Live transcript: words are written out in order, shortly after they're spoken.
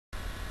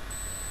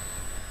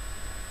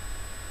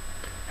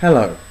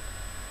Hello.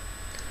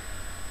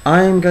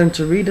 I'm going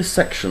to read a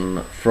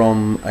section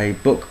from a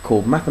book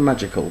called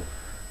Mathamagical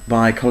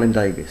by Colin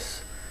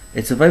Davies.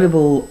 It's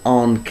available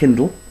on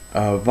Kindle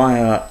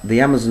via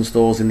the Amazon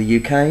stores in the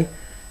UK,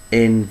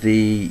 in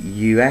the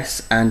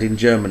US and in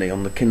Germany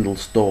on the Kindle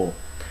store.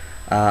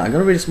 I'm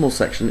going to read a small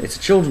section. It's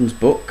a children's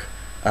book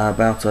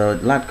about a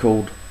lad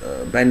called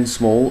Ben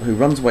Small who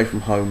runs away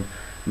from home,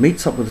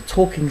 meets up with a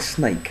talking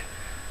snake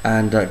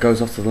and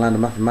goes off to the land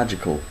of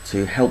Mathamagical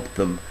to help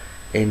them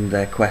in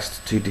their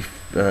quest to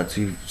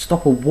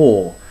stop a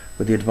war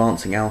with the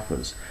advancing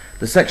alphas.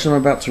 The section I'm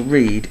about to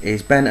read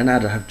is Ben and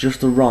Ada have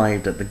just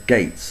arrived at the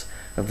gates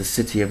of the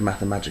city of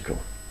Mathamagical.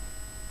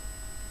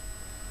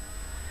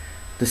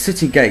 The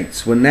city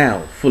gates were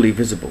now fully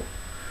visible.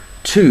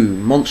 Two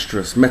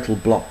monstrous metal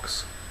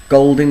blocks,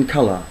 gold in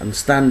colour and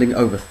standing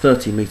over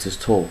 30 metres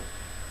tall.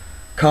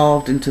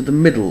 Carved into the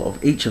middle of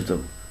each of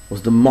them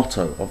was the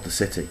motto of the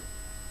city.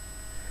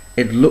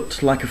 It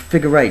looked like a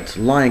figure eight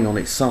lying on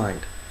its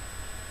side.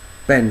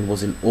 Ben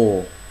was in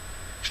awe.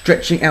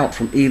 Stretching out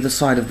from either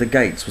side of the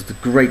gates was the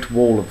great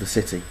wall of the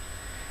city.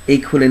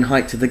 Equal in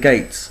height to the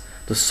gates,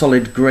 the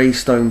solid grey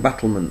stone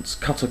battlements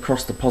cut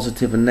across the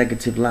positive and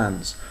negative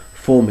lands,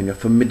 forming a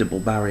formidable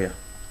barrier.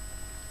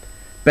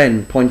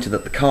 Ben pointed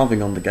at the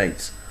carving on the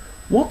gates.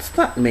 "What's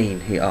that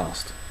mean?" he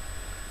asked.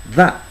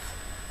 "That's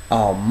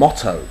our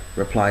motto,"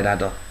 replied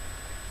Ada.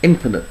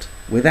 "Infinite,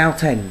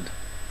 without end,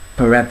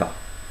 forever."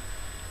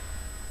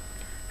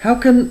 "How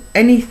can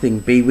anything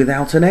be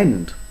without an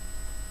end?"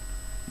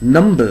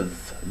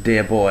 "Numbers,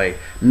 dear boy,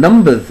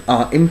 numbers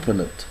are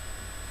infinite."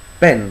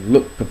 Ben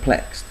looked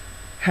perplexed.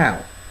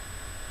 "How?"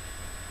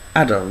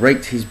 Ada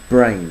racked his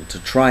brain to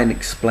try and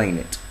explain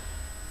it.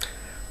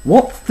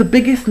 "What's the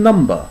biggest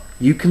number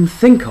you can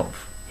think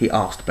of?" he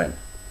asked Ben.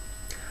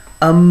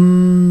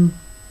 Ben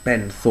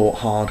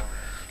thought hard.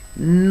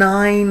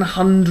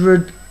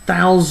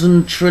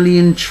 900,000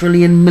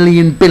 trillion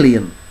million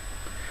billion.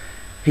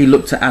 He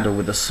looked at Ada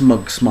with a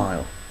smug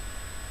smile.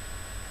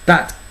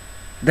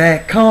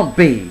 There can't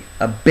be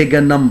a bigger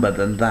number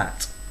than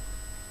that."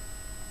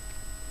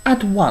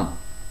 "Add one,"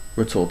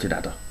 retorted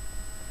Ada.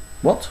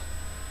 "What?"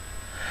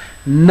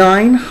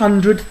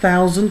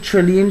 900,000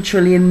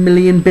 trillion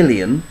million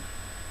billion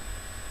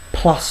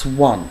plus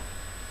one.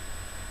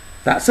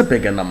 That's a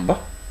bigger number.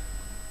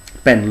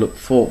 Ben looked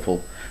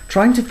thoughtful,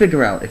 trying to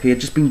figure out if he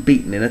had just been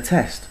beaten in a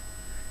test.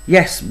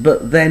 "Yes,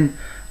 but then,"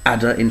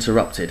 Ada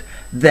interrupted,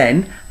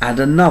 "then add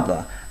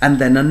another, and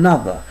then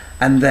another,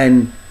 and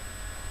then...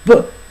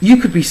 But you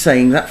could be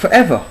saying that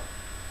forever."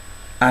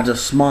 Ada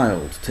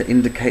smiled to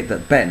indicate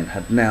that Ben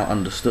had now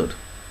understood.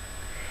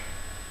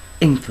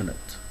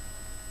 Infinite.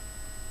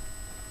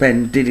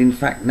 Ben did in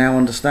fact now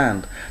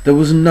understand. There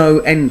was no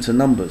end to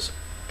numbers.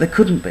 There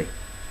couldn't be.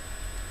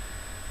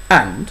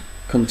 "And,"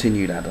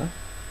 continued Ada,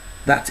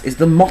 "that is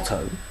the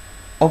motto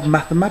of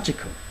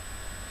Mathamagical.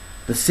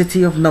 The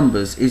city of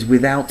numbers is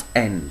without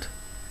end.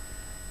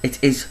 It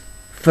is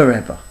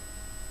forever.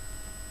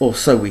 Or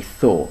so we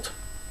thought."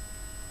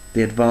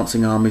 The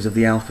advancing armies of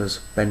the Alphas,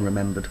 Ben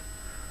remembered.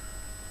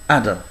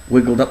 Ada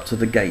wiggled up to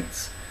the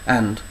gates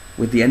and,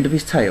 with the end of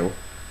his tail,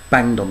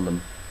 banged on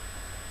them.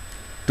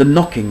 The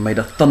knocking made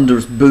a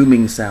thunderous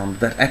booming sound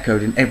that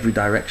echoed in every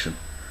direction.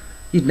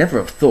 You'd never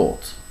have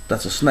thought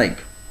that a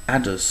snake,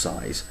 Ada's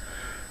size,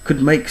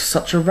 could make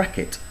such a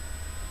racket.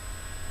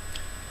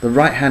 The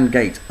right-hand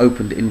gate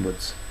opened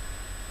inwards.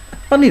 A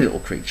funny little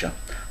creature,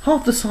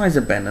 half the size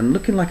of Ben and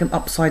looking like an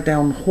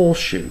upside-down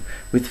horseshoe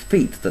with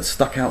feet that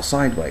stuck out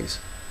sideways,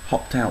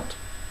 hopped out.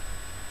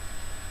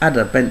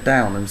 Ada bent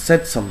down and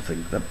said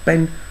something that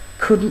Ben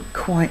couldn't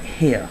quite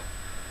hear.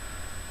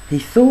 He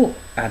thought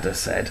Ada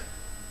said,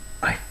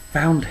 "I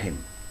found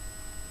him,"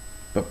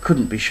 but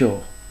couldn't be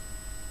sure.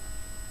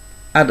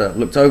 Ada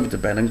looked over to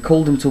Ben and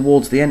called him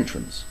towards the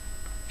entrance.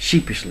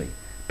 Sheepishly,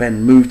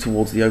 Ben moved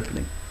towards the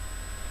opening.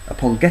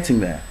 Upon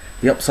getting there,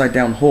 the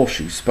upside-down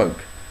horseshoe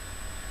spoke.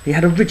 He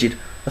had a rigid,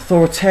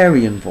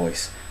 authoritarian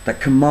voice that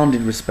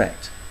commanded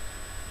respect.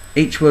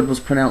 Each word was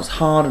pronounced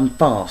hard and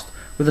fast,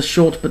 with a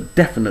short but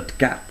definite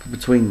gap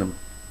between them.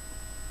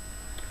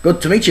 "Good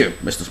to meet you,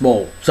 Mr.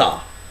 Small,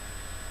 sir."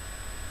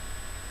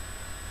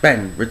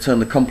 Ben returned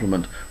the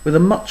compliment with a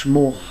much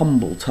more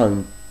humble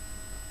tone.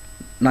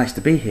 "Nice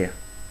to be here."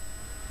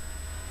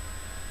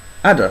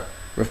 Ada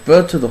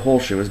referred to the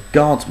horseshoe as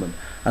guardsman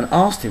and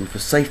asked him for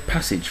safe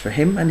passage for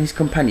him and his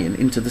companion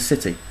into the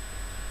city.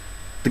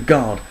 The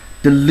guard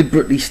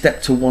deliberately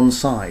stepped to one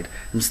side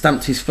and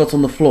stamped his foot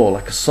on the floor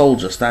like a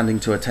soldier standing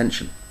to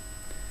attention.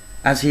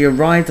 As he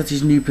arrived at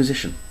his new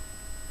position,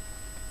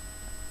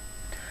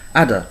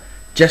 Ada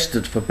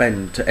gestured for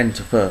Ben to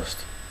enter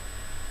first.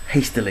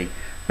 Hastily,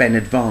 Ben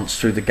advanced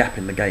through the gap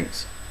in the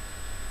gates.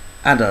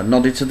 Ada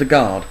nodded to the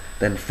guard,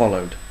 then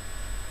followed.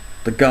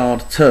 The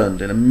guard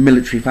turned in a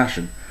military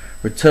fashion,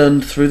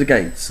 returned through the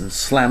gates and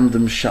slammed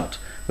them shut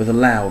with a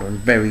loud and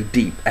very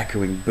deep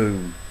echoing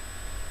boom.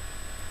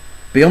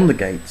 Beyond the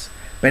gates,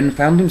 Ben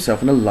found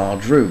himself in a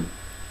large room.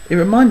 It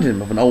reminded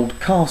him of an old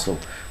castle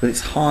with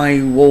its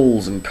high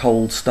walls and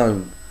cold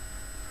stone.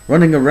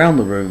 Running around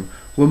the room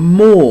were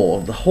more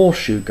of the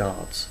horseshoe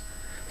guards.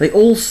 They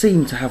all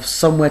seemed to have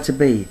somewhere to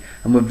be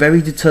and were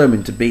very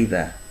determined to be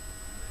there.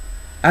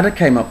 Ada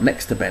came up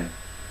next to Ben.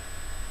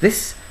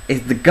 "This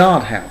is the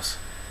guardhouse,"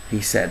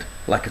 he said,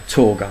 like a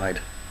tour guide.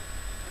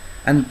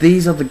 "And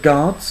these are the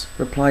guards?"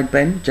 replied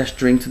Ben,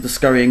 gesturing to the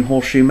scurrying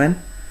horseshoe men.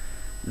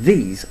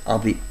 "These are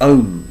the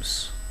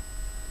Ohms."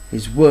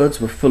 His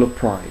words were full of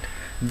pride.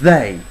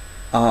 "They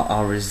are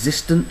our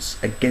resistance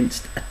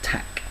against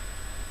attack."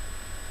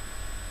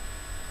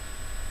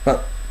 "But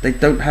they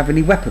don't have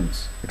any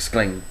weapons,"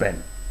 exclaimed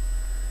Ben.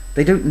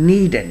 "They don't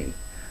need any.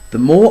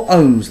 The more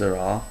Ohms there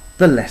are,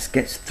 the less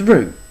gets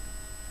through."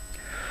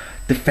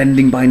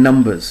 "Defending by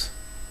numbers."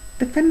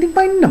 "Defending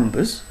by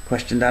numbers?"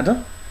 questioned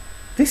Ada.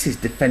 "This is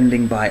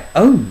defending by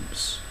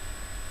Ohms."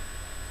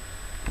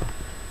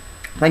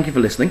 Thank you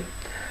for listening.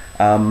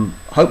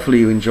 Hopefully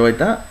you enjoyed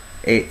that.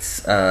 It's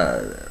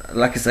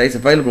like I say, it's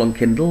available on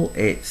Kindle.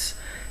 It's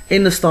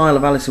in the style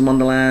of Alice in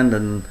Wonderland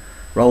and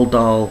Roald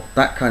Dahl,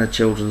 that kind of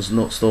children's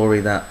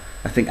story that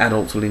I think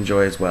adults will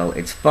enjoy as well.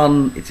 It's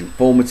fun, it's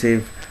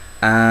informative,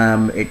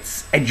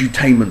 it's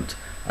edutainment.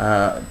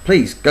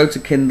 Please go to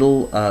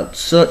Kindle,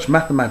 search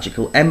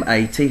Mathamagical, Mathamagical,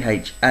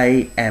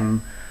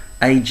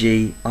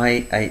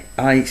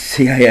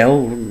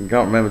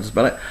 can't remember to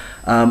spell it.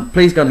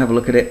 Please go and have a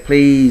look at it.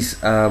 Please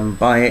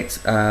buy it,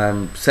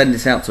 send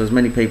this out to as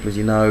many people as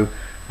you know,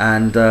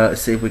 and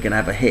see if we can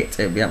have a hit.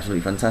 It would be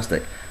absolutely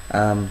fantastic.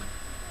 And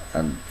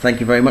thank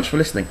you very much for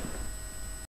listening.